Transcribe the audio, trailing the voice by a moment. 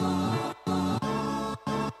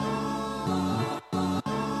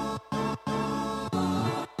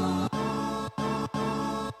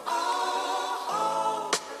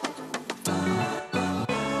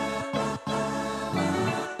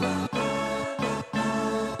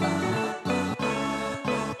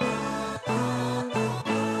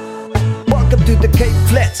to the Cape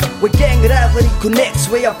Flats, where gang rivalry connects,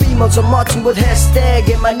 where our females are marching with hashtag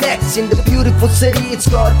in my necks. In the beautiful city, it's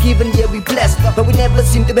God-given, yeah, we blessed, but we never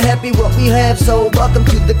seem to be happy what we have. So welcome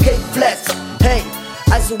to the Cape Flats. Hey,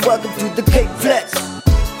 I said welcome to the Cape Flats.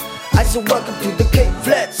 I said welcome to the Cape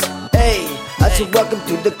Flats. Hey, I said welcome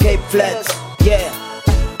to the Cape Flats. Yeah.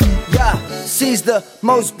 Ja, sy is the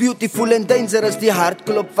most beautiful and dangerous. Die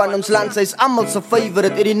hartklop van ons land, sy is almal se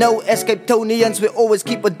favorite. And you know, as Capetonians, we always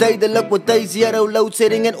keep a day to look with day zero, load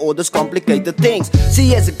setting and all those complicated things.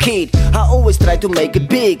 See, as a kid, I always try to make it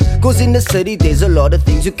big, cause in the city there's a lot of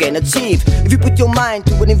things you can achieve. If you put your mind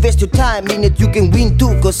to it, invest your time in it, you can win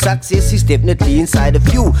too, cause success is definitely inside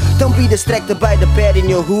of you. Don't be distracted by the bad in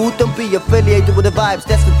your hood. Don't be affiliated with the vibes,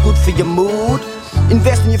 that's not good for your mood.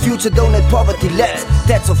 Invest in your future, don't let poverty lapse.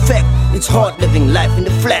 That's a fact, it's hard living life in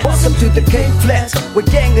the flats. Welcome to the Cape Flats, where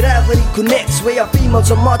gang rivalry connects, where our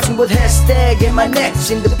females are marching with hashtag in my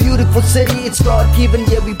necks. In the beautiful city, it's God-given,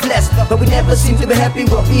 yeah, we blessed, but we never seem to be happy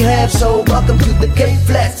what we have. So welcome to the Cape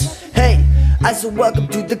Flats. Hey, I said welcome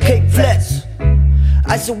to the Cape Flats.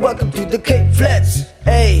 I said welcome to the Cape Flats.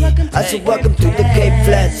 Hey, I said welcome to the Cape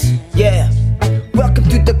Flats. Yeah, welcome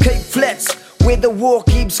to the Cape Flats, where the war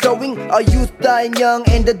keeps going, our youth dying young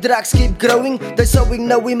and the drugs keep growing. They're showing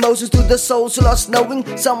no emotions to the souls lost, knowing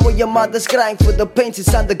somewhere your mother's crying for the pain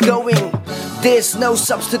she's undergoing. There's no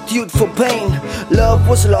substitute for pain. Love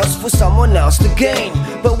was lost for someone else to gain,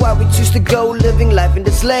 but why we choose to go living life in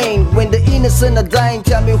this lane? When the innocent are dying,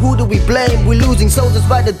 tell me who do we blame? We're losing soldiers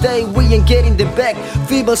by the day, we ain't getting them back.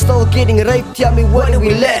 Females still getting raped, tell me what do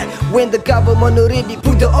we lack? When the government already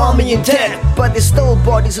put the army intact, but there's still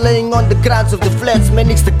bodies laying on the grounds of the flats.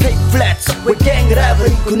 Man, it's the Cape Flats, where gang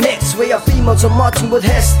rivalry connects, where our females are marching with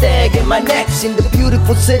hashtag in my necks. In the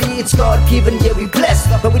beautiful city, it's God-given, yeah, we blessed,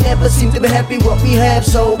 but we never seem to be happy what we have.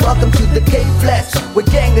 So welcome to the Cape Flats, where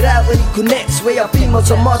gang rivalry connects, where our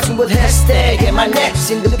females are marching with hashtag in my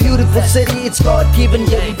necks. In the beautiful city, it's God-given,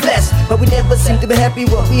 yeah, we blessed, but we never seem to be happy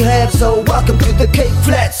what we have. So welcome to the Cape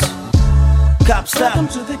Flats. Cop stop. Welcome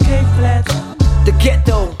to the Cape Flats. The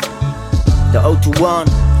ghetto, the 021.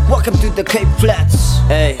 Welcome to the Cape Flats.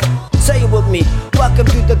 Hey, say it with me. Welcome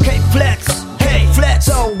to the Cape Flats. Hey, Flats.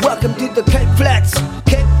 So welcome to the Cape Flats.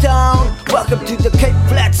 Cape Town. Welcome to the Cape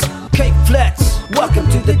Flats. Cape Flats. Welcome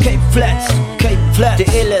to the Cape Flats. Cape Flats. The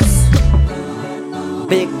Illest.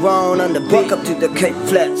 BigRon on the beat. Welcome to the Cape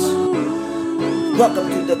Flats. Welcome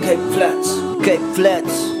to the Cape Flats. Cape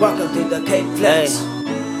Flats. Welcome to the Cape Flats.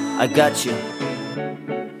 Hey, I got you.